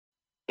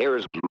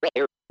Here's,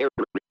 here, here,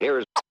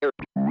 here's, here,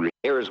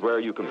 here's where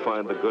you can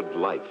find the good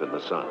life in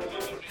the sun.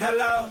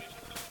 Hello.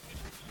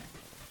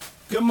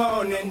 Good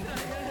morning.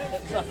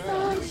 Sunshine,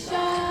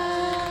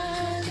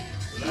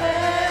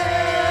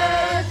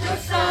 let the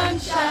sun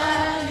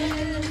shine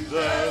in.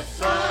 The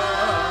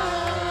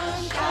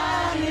sun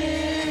shine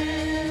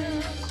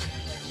in.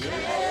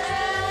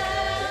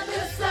 Let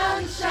the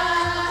sun shine.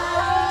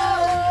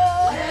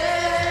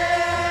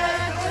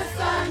 Let the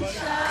sun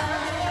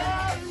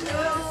shine.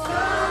 The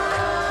sun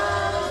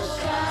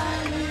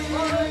shine in.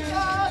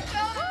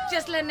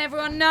 Just letting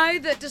everyone know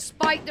that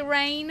despite the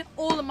rain,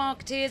 all the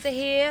marketeers are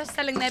here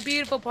selling their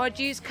beautiful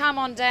produce. Come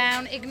on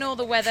down, ignore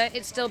the weather,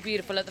 it's still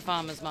beautiful at the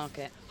farmers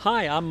market.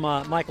 Hi, I'm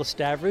Michael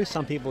Stavru.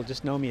 Some people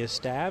just know me as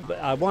Stav.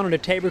 I wanted a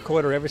tape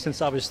recorder ever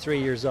since I was 3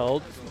 years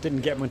old.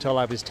 Didn't get one until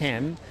I was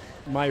 10.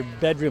 My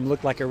bedroom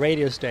looked like a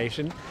radio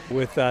station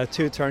with 2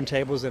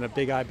 turntables and a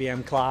big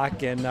IBM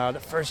clock. And the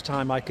first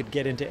time I could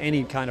get into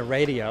any kind of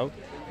radio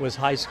was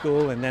high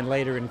school, and then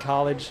later in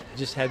college.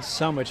 Just had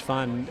so much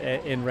fun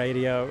in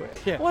radio.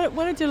 Yeah.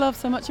 What did you love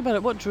so much about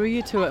it? What drew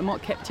you to it and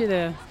what kept you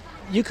there?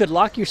 You could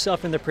lock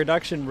yourself in the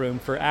production room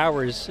for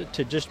hours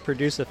to just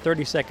produce a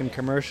 30-second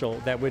commercial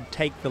that would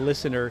take the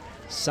listener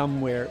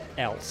somewhere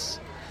else.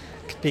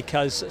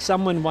 Because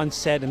someone once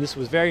said, and this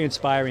was very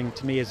inspiring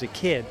to me as a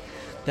kid,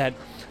 that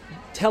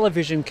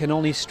television can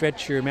only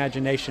stretch your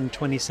imagination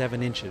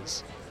 27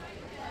 inches.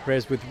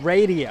 Whereas with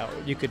radio,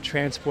 you could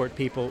transport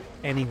people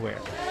anywhere.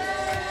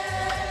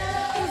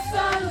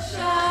 Sunshine,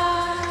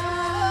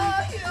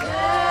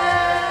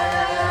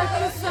 let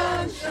the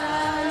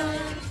sunshine,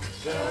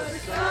 the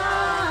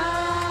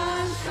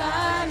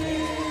sunshine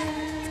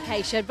in.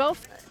 Kay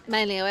Shedboff,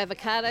 mainly our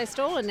avocado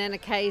stall and Nana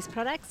Kay's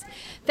products.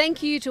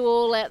 Thank you to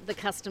all the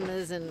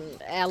customers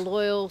and our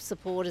loyal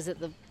supporters at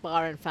the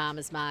Byron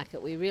Farmers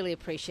Market. We really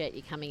appreciate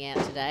you coming out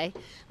today.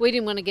 We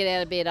didn't want to get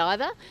out of bed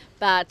either,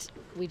 but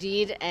we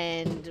did,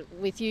 and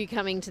with you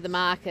coming to the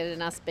market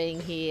and us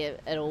being here,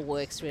 it all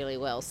works really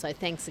well. So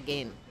thanks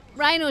again.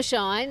 Rain or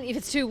shine, if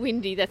it's too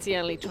windy, that's the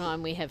only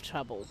time we have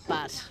trouble.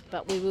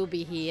 But we will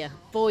be here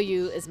for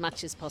you as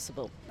much as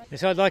possible.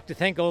 Yes, I'd like to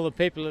thank all the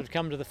people that have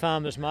come to the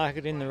farmers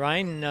market in the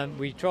rain.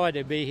 We try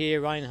to be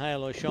here, rain,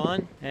 hail or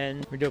shine,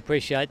 and we do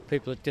appreciate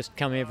people that just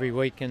come every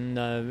week and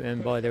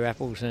buy their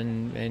apples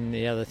and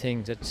the other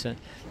things.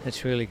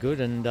 That's really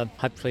good, and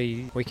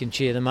hopefully we can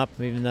cheer them up,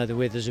 even though the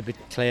weather's a bit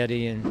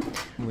cloudy, and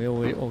we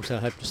also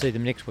hope to see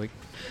them next week.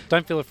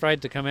 Don't feel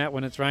afraid to come out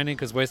when it's raining,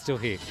 because we're still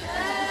here.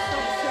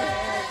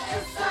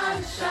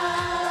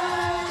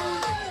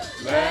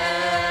 Let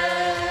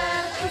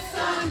the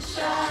sun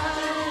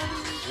shine,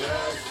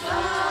 the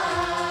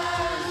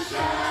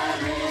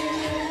sunshine in.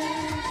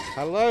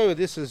 Hello,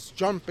 this is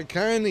John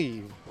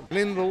Piccone.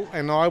 Lyndall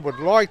and I would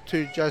like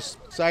to just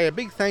say a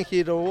big thank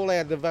you to all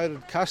our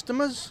devoted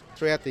customers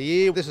throughout the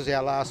year. This is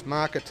our last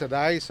market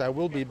today, so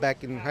we'll be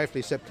back in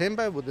hopefully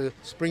September with the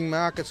spring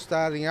market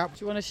starting up.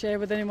 Do you want to share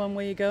with anyone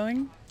where you're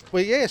going?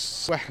 Well,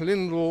 yes,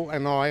 Lyndall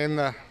and I and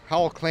the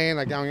whole clan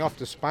are going off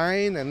to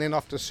Spain and then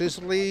off to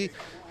Sicily,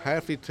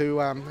 hopefully to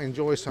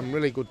enjoy some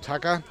really good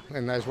tucker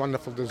and those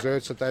wonderful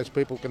desserts that those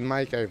people can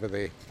make over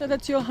there. So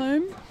that's your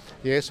home?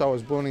 Yes, I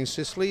was born in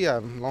Sicily a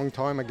long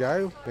time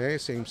ago. Yeah,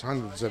 seems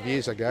hundreds of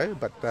years ago,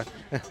 but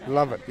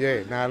love it.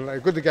 Yeah, no,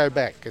 good to go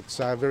back. It's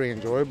very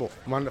enjoyable.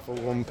 Wonderful,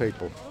 warm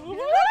people.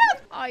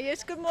 Oh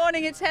yes, good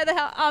morning. It's Heather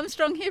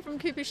Armstrong here from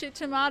Cooper Shit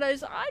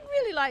Tomatoes. I'd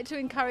really like to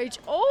encourage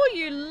all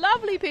you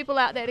lovely people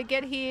out there to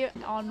get here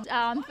on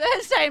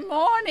Thursday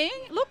morning.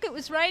 Look, it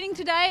was raining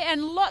today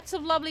and lots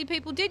of lovely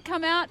people did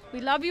come out. We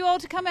love you all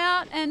to come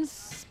out and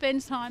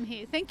spend time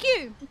here. Thank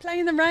you. Play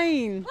in the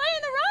rain. Play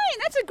in the rain.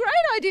 That's a great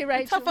idea,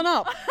 Rachel. Toughen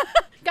up.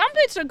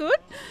 Gumboots are good.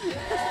 The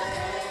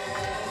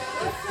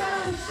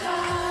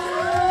sunshine,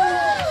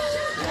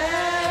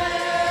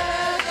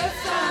 let the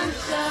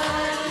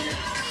sunshine,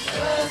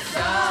 the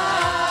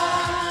sunshine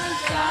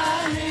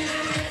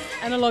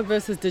in. Analog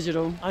versus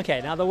digital.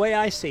 Okay, now the way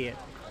I see it,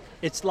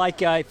 it's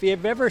like if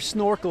you've ever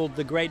snorkeled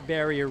the Great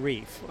Barrier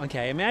Reef.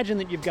 Okay, imagine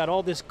that you've got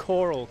all this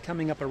coral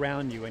coming up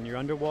around you and you're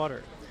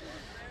underwater.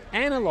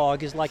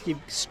 Analog is like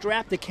you've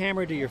strapped the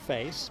camera to your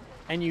face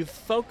and you've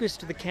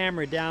focused the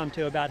camera down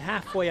to about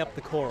halfway up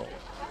the coral.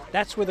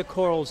 That's where the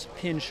coral's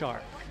pin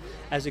sharp.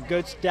 As it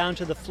goes down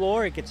to the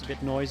floor, it gets a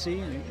bit noisy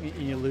and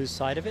you lose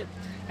sight of it.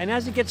 And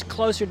as it gets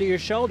closer to your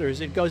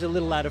shoulders, it goes a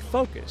little out of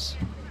focus.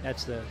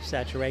 That's the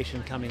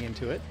saturation coming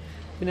into it.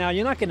 Now,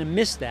 you're not going to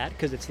miss that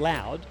because it's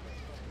loud,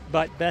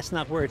 but that's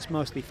not where it's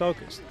mostly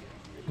focused.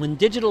 When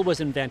digital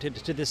was invented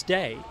to this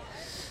day,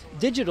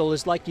 digital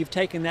is like you've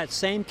taken that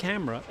same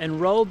camera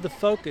and rolled the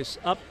focus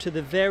up to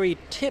the very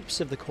tips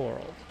of the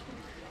coral.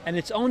 And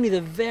it's only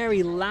the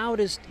very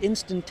loudest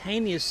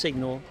instantaneous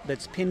signal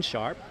that's pin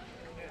sharp,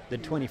 the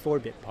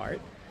 24-bit part,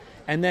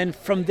 and then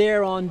from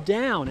there on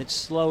down it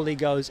slowly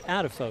goes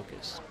out of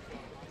focus.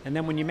 And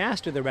then when you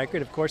master the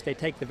record, of course, they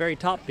take the very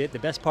top bit, the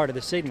best part of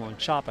the signal, and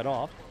chop it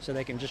off so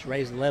they can just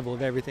raise the level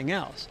of everything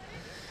else.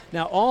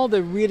 Now, all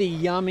the really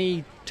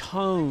yummy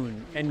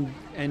tone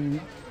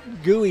and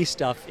gooey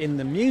stuff in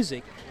the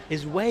music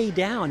is way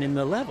down in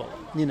the level,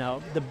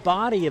 the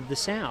body of the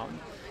sound.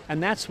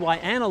 And that's why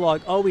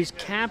analog always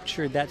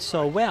captured that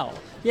so well.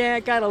 Yeah,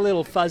 it got a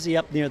little fuzzy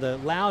up near the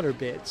louder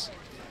bits,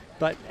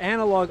 but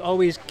analog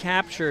always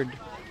captured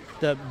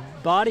the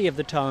body of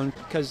the tone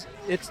because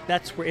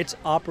that's where its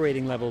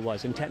operating level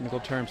was. In technical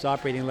terms,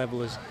 operating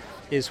level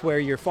is where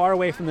you're far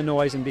away from the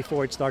noise and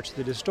before it starts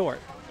to distort.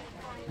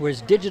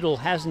 Whereas digital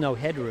has no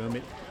headroom.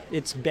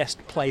 Its best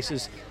place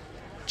is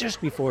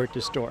just before it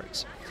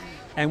distorts.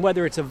 And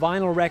whether it's a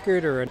vinyl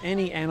record or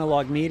any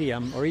analog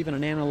medium or even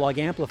an analog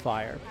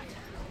amplifier,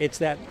 it's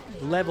that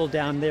level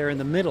down there in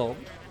the middle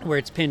where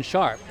it's pin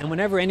sharp. And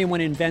whenever anyone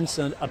invents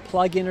a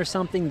plug-in or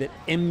something that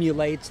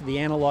emulates the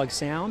analog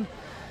sound,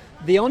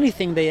 the only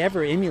thing they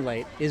ever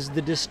emulate is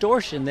the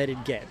distortion that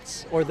it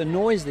gets or the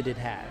noise that it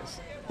has.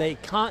 They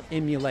can't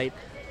emulate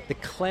the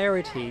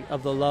clarity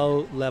of the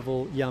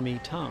low-level yummy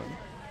tone.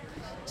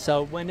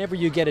 So whenever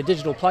you get a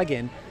digital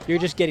plug-in, you're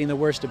just getting the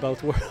worst of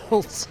both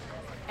worlds.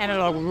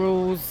 Analog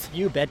rules.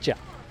 You betcha.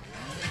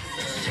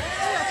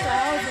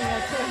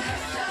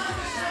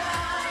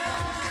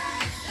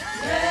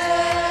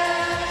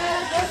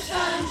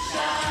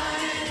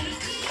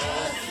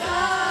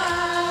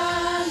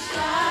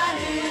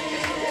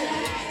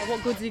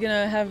 What goods are you going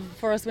to have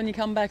for us when you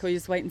come back, or you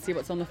just wait and see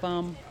what's on the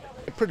farm?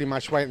 Pretty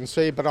much wait and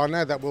see, but I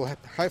know that we'll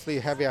hopefully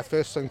have our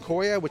first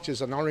Sankoya, which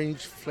is an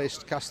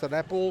orange-fleshed custard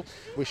apple.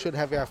 We should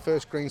have our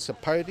first green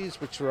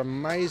sapotes, which are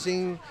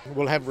amazing.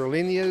 We'll have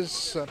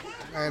Rolinias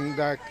and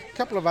a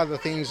couple of other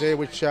things there,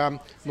 which,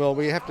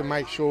 we have to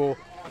make sure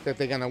that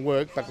they're going to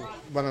work, but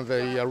one of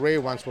the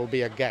rare ones will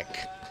be a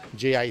GAC,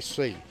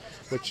 G-A-C,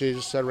 which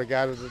is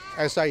regarded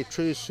as a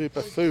true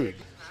superfood.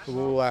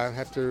 We'll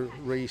have to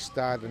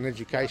restart an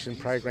education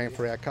program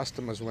for our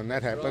customers when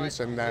that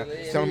happens and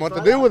tell them what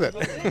to do with it.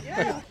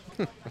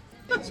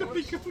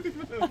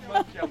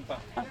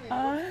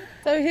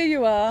 So here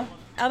you are,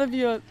 out of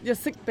your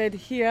sick bed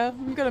here.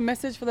 We've got a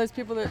message for those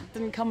people that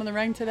didn't come in the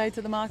rain today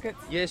to the markets.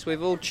 Yes,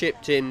 we've all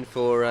chipped in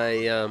for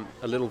a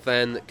little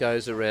van that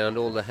goes around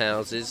all the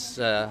houses.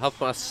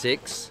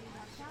 6:30,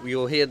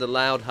 you'll hear the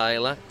loud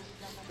hailer.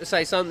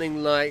 Say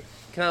something like,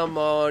 "Come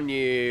on,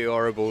 you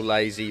horrible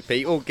lazy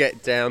people,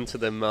 get down to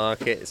the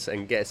markets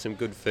and get some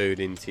good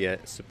food into you.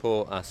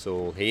 Support us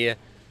all here.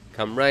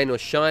 Come rain or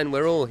shine,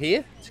 we're all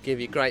here to give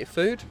you great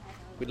food.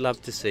 We'd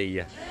love to see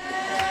you."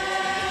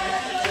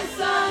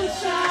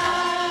 Sunshine.